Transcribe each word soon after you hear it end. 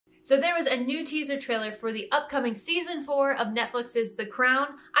So there was a new teaser trailer for the upcoming season 4 of Netflix's The Crown.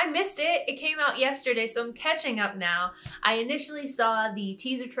 I missed it. It came out yesterday, so I'm catching up now. I initially saw the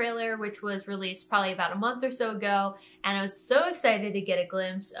teaser trailer, which was released probably about a month or so ago, and I was so excited to get a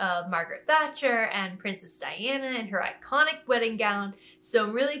glimpse of Margaret Thatcher and Princess Diana in her iconic wedding gown. So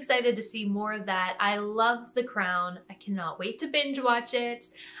I'm really excited to see more of that. I love The Crown. I cannot wait to binge watch it.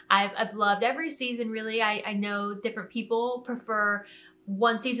 I've loved every season, really. I know different people prefer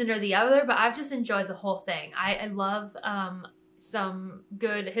one season or the other, but I've just enjoyed the whole thing. I love some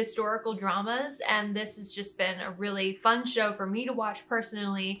good historical dramas, and this has just been a really fun show for me to watch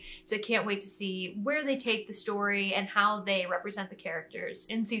personally, so I can't wait to see where they take the story and how they represent the characters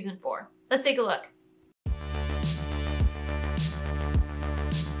in season 4. Let's take a look.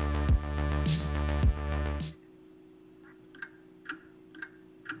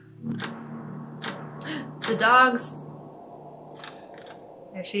 The dogs.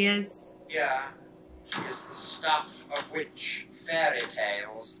 There she is. Here is the stuff of which fairy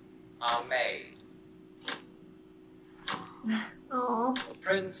tales are made. Oh. The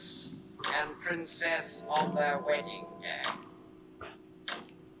prince and princess on their wedding day.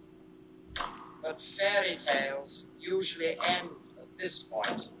 But fairy tales usually end at this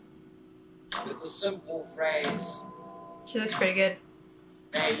point with the simple phrase, She looks pretty good.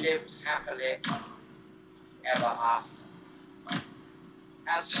 they lived happily ever after.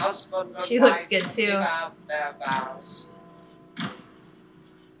 As husband and She looks wife good too. live out their vows,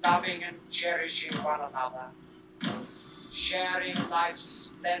 loving and cherishing one another, sharing life's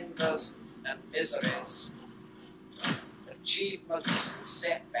splendors and miseries, achievements and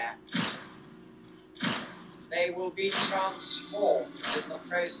setbacks. They will be transformed in the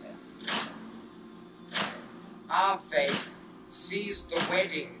process. Our faith sees the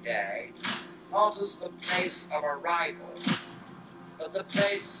wedding day not as the place of arrival, but the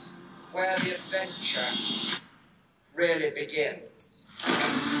place where the adventure really begins.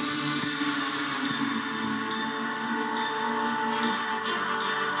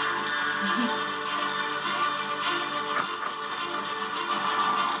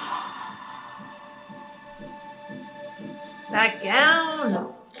 That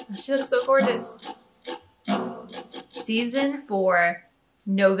gown! She looks so gorgeous. Season 4,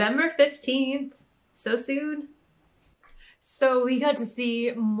 November 15th. So soon. So we got to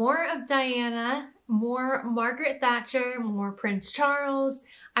see more of Diana, more Margaret Thatcher, more Prince Charles.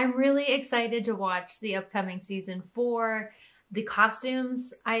 I'm really excited to watch the upcoming season 4. The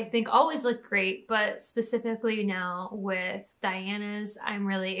costumes, I think, always look great, but specifically now with Diana's, I'm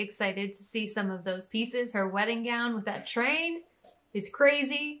really excited to see some of those pieces. Her wedding gown with that train is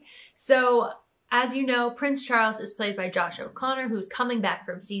crazy. So, as you know, Prince Charles is played by Josh O'Connor, who's coming back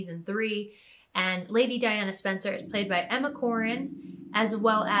from season 3. And Lady Diana Spencer is played by Emma Corrin, as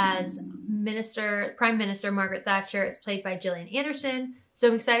well as Prime Minister Margaret Thatcher is played by Gillian Anderson. So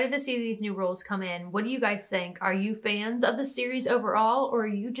I'm excited to see these new roles come in. What do you guys think? Are you fans of the series overall, or are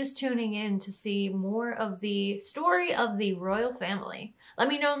you just tuning in to see more of the story of the royal family? Let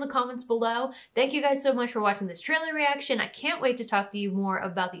me know in the comments below. Thank you guys so much for watching this trailer reaction. I can't wait to talk to you more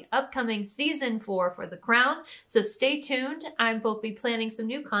about the upcoming season 4 for The Crown. So stay tuned. I will be planning some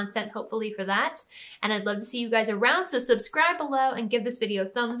new content hopefully for that. And I'd love to see you guys around. So subscribe below and give this video a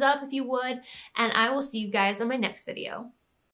thumbs up if you would. And I will see you guys on my next video.